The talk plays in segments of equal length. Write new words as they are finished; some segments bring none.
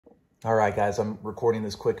All right, guys, I'm recording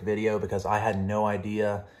this quick video because I had no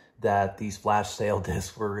idea that these flash sale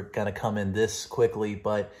discs were going to come in this quickly,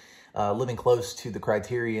 but living close to the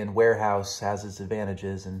Criterion warehouse has its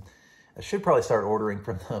advantages, and I should probably start ordering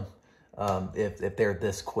from them if they're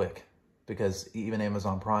this quick, because even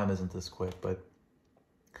Amazon Prime isn't this quick. But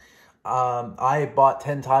I bought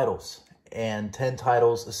 10 titles, and 10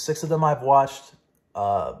 titles, 6 of them I've watched,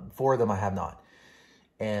 4 of them I have not.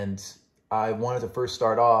 And I wanted to first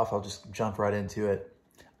start off, I'll just jump right into it.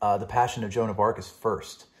 The Passion of Joan of Arc is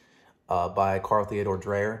first, by Carl Theodor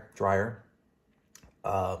Dreyer.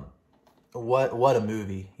 What a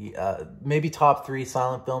movie. Maybe top 3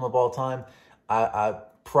 silent film of all time. I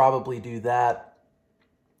probably do that.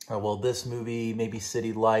 Well, this movie, maybe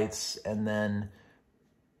City Lights, and then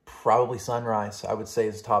probably Sunrise, I would say,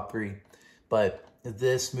 is top 3. But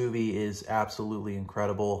this movie is absolutely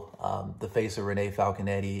incredible. The Face of Renee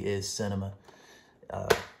Falconetti is cinema.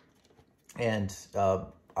 And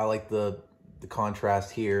I like the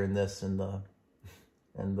contrast here in this and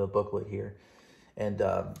the booklet here. And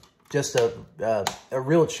just a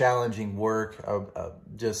real challenging work.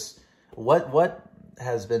 Just what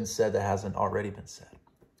has been said that hasn't already been said.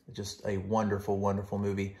 Just a wonderful, wonderful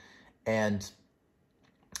movie. And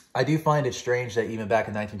I do find it strange that even back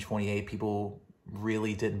in 1928, people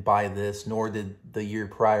really didn't buy this, nor did the year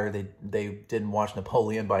prior they didn't watch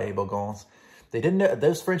Napoleon by Abel Gance. They didn't know,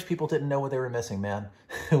 those French people didn't know what they were missing, man,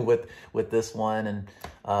 with this one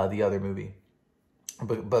and the other movie.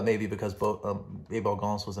 But maybe because Abel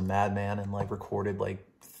Gance was a madman and like recorded like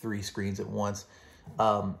 3 screens at once.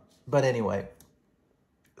 But anyway,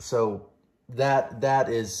 so that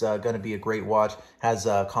is going to be a great watch. Has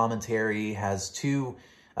commentary, has 2.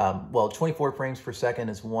 Well, 24 frames per second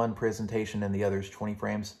is one presentation and the other is 20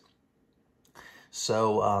 frames.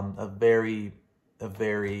 So a very,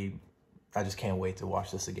 I just can't wait to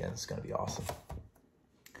watch this again. It's going to be awesome.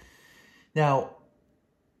 Now,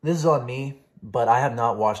 this is on me, but I have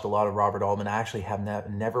not watched a lot of Robert Altman. I actually have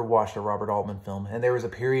never watched a Robert Altman film. And there was a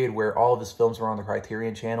period where all of his films were on the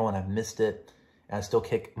Criterion channel and I missed it. And I still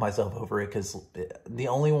kick myself over it because the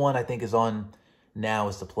only one I think is on now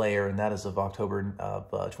is The Player, and that is of October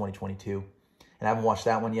of 2022. And I haven't watched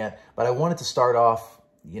that one yet. But I wanted to start off,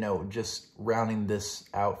 you know, just rounding this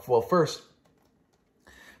out. Well, first,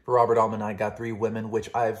 for Robert Altman, I got 3 Women, which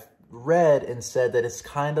I've read and said that it's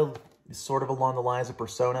sort of along the lines of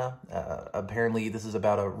Persona. Apparently, this is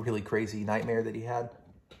about a really crazy nightmare that he had.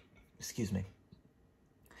 Excuse me.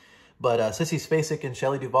 But Sissy Spacek and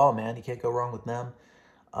Shelley Duvall, man, you can't go wrong with them.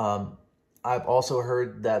 I've also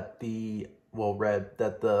heard that read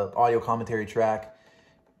that the audio commentary track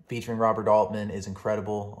featuring Robert Altman is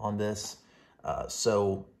incredible on this.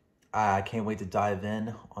 So I can't wait to dive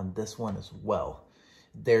in on this one as well.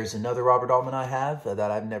 There's another Robert Altman I have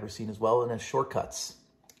that I've never seen as well, and it's Shortcuts.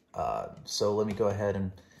 So let me go ahead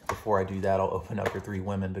and before I do that, I'll open up your 3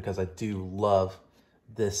 Women because I do love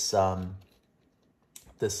this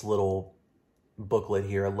this little booklet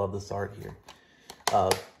here. I love this art here.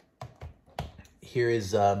 Here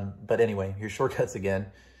is, but anyway, here's Shortcuts again.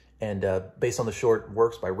 And based on the short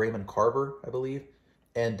works by Raymond Carver, I believe.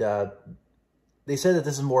 And they said that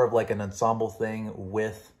this is more of like an ensemble thing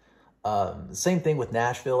with, same thing with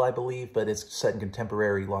Nashville, I believe, but it's set in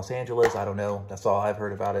contemporary Los Angeles. I don't know. That's all I've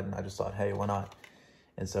heard about it. And I just thought, hey, why not?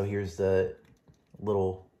 And so here's the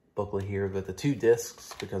little booklet here with the 2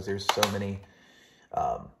 discs because there's so many,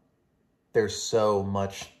 there's so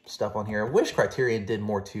much stuff on here. I wish Criterion did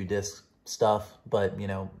more 2-disc stuff, but you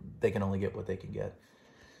know, they can only get what they can get.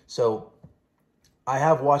 So I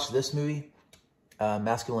have watched this movie,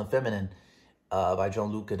 Masculine Feminine, by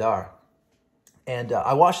Jean-Luc Godard. And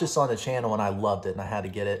I watched this on the channel and I loved it and I had to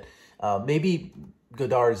get it. Maybe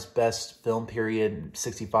Godard's best film period,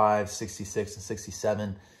 65, 66, and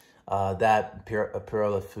 67. That, Pierrot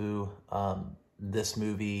Le Fou, this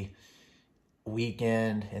movie,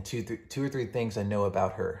 Weekend, and two or three things I know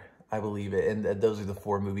about her. I believe it. And those are the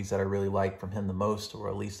 4 movies that I really like from him the most, or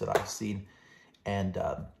at least that I've seen. And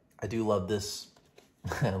I do love this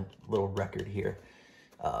little record here.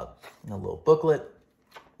 A little booklet,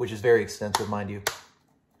 which is very extensive, mind you.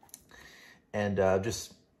 And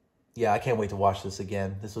just, yeah, I can't wait to watch this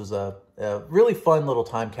again. This was a really fun little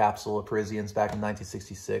time capsule of Parisians back in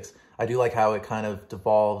 1966. I do like how it kind of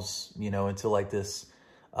devolves, you know, into like this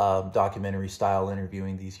documentary style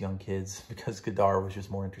interviewing these young kids because Godard was just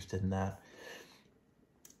more interested in that.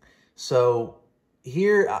 So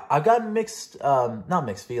here I've got mixed, not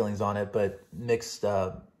mixed feelings on it, but mixed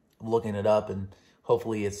looking it up, and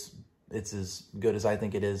hopefully it's as good as I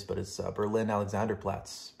think it is. But it's Berlin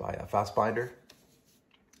Alexanderplatz by Fassbinder.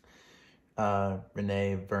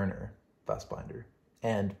 Renee Werner Fassbinder.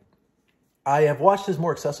 And I have watched his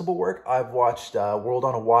more accessible work. I've watched World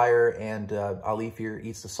on a Wire and Ali Fear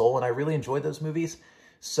Eats the Soul, and I really enjoyed those movies.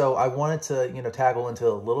 So I wanted to, you know, tackle into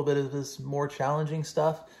a little bit of his more challenging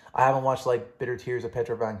stuff. I haven't watched like Bitter Tears of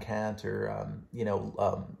Petra Van Kant or, you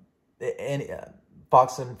know, any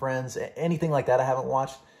Fox and Friends, anything like that I haven't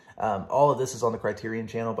watched. All of this is on the Criterion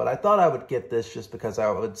channel, but I thought I would get this just because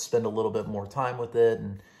I would spend a little bit more time with it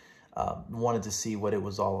and wanted to see what it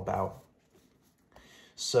was all about.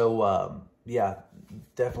 So, yeah,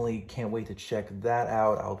 definitely can't wait to check that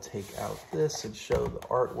out. I'll take out this and show the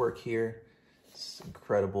artwork here. It's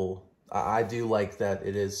incredible. I do like that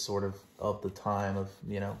it is sort of the time of,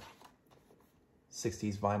 you know,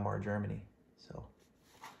 60s Weimar Germany. So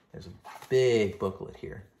there's a big booklet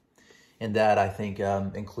here. And that, I think,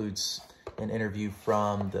 includes an interview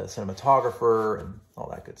from the cinematographer and all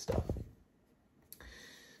that good stuff.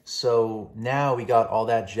 So now we got All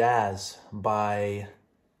That Jazz by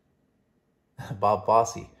Bob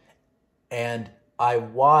Fosse. And I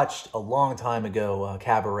watched a long time ago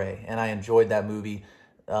Cabaret, and I enjoyed that movie.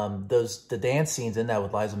 The dance scenes in that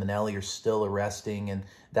with Liza Minnelli are still arresting, and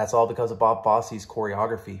that's all because of Bob Fosse's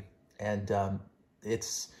choreography. And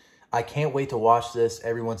I can't wait to watch this.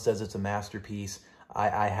 Everyone says it's a masterpiece.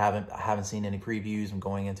 I haven't seen any previews. I'm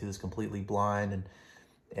going into this completely blind,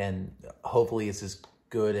 and hopefully it's as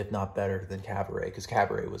good, if not better, than Cabaret, because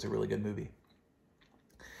Cabaret was a really good movie.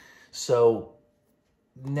 So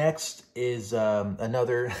next is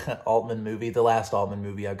another Altman movie. The last Altman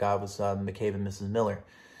movie I got was McCabe and Mrs. Miller.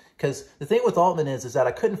 Because the thing with Altman is that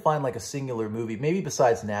I couldn't find like a singular movie, maybe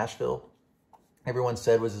besides Nashville. Everyone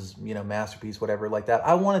said was his, you know, masterpiece, whatever like that.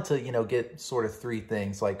 I wanted to, you know, get sort of three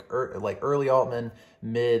things, like early Altman,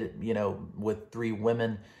 mid, you know, with three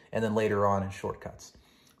women, and then later on in shortcuts.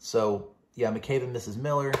 So yeah, McCabe and Mrs.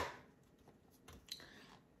 Miller.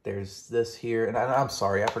 There's this here, and I'm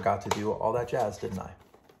sorry, I forgot to do All That Jazz, didn't I?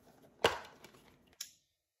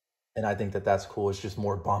 And I think that that's cool. It's just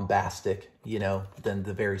more bombastic, you know, than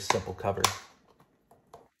the very simple cover.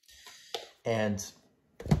 And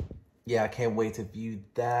yeah, I can't wait to view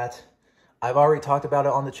that. I've already talked about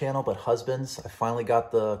it on the channel, but Husbands, I finally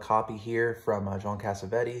got the copy here from John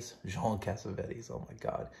Cassavetes. John Cassavetes, oh my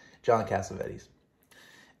God. John Cassavetes.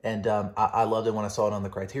 And I loved it when I saw it on the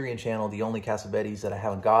Criterion channel. The only Cassavetes that I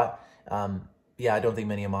haven't got. Yeah, I don't think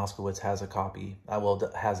Minnie Moskowitz has a copy.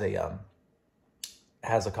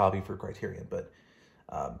 Has a copy for Criterion, but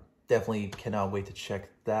definitely cannot wait to check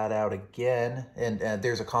that out again. And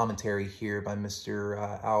there's a commentary here by Mr.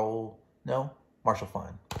 Marshall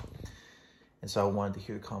Fine. And so I wanted to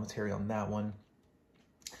hear the commentary on that one.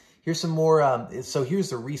 Here's some more. So here's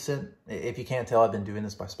the recent, if you can't tell, I've been doing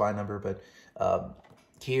this by spy number, but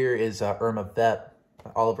here is Irma Vep,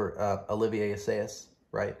 Olivier Assayas,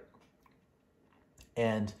 right?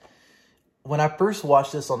 And when I first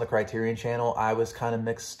watched this on the Criterion channel, I was kind of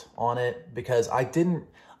mixed on it because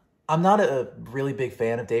I'm not a really big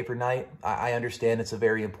fan of Day for Night. I understand it's a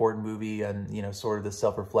very important movie and, you know, sort of the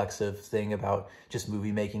self-reflexive thing about just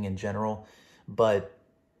movie making in general, but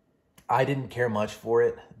I didn't care much for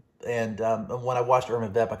it. And when I watched Irma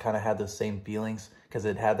Vep, I kind of had those same feelings because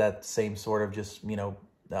it had that same sort of just, you know,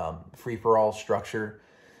 free-for-all structure,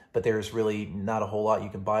 but there's really not a whole lot you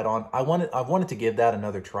can bite on. I wanted to give that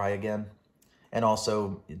another try again. And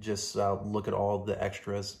also just look at all the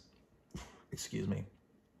extras, excuse me.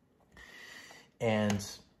 And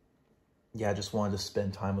yeah, I just wanted to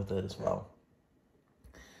spend time with it as well.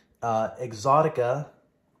 Exotica,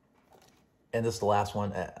 and this is the last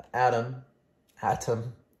one, Atom,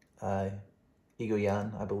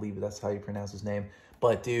 Egoyan, I believe that's how you pronounce his name.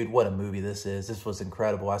 But dude, what a movie this is. This was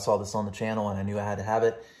incredible. I saw this on the channel and I knew I had to have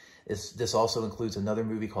it. This also includes another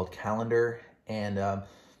movie called Calendar and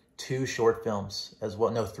three short films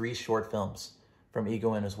from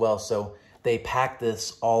Egoyan as well. So they packed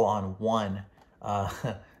this all on one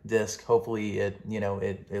disc. Hopefully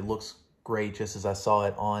it looks great just as I saw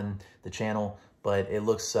it on the channel, but it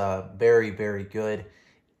looks very, very good.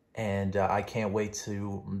 And I can't wait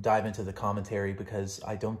to dive into the commentary because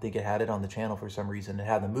I don't think it had it on the channel for some reason. It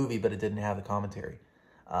had the movie, but it didn't have the commentary.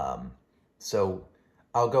 So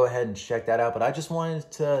I'll go ahead and check that out. But I just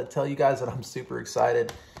wanted to tell you guys that I'm super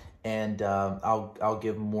excited. And I'll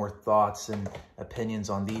give more thoughts and opinions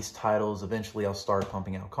on these titles. Eventually, I'll start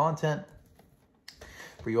pumping out content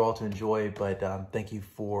for you all to enjoy. But thank you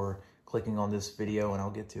for clicking on this video, and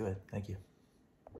I'll get to it. Thank you.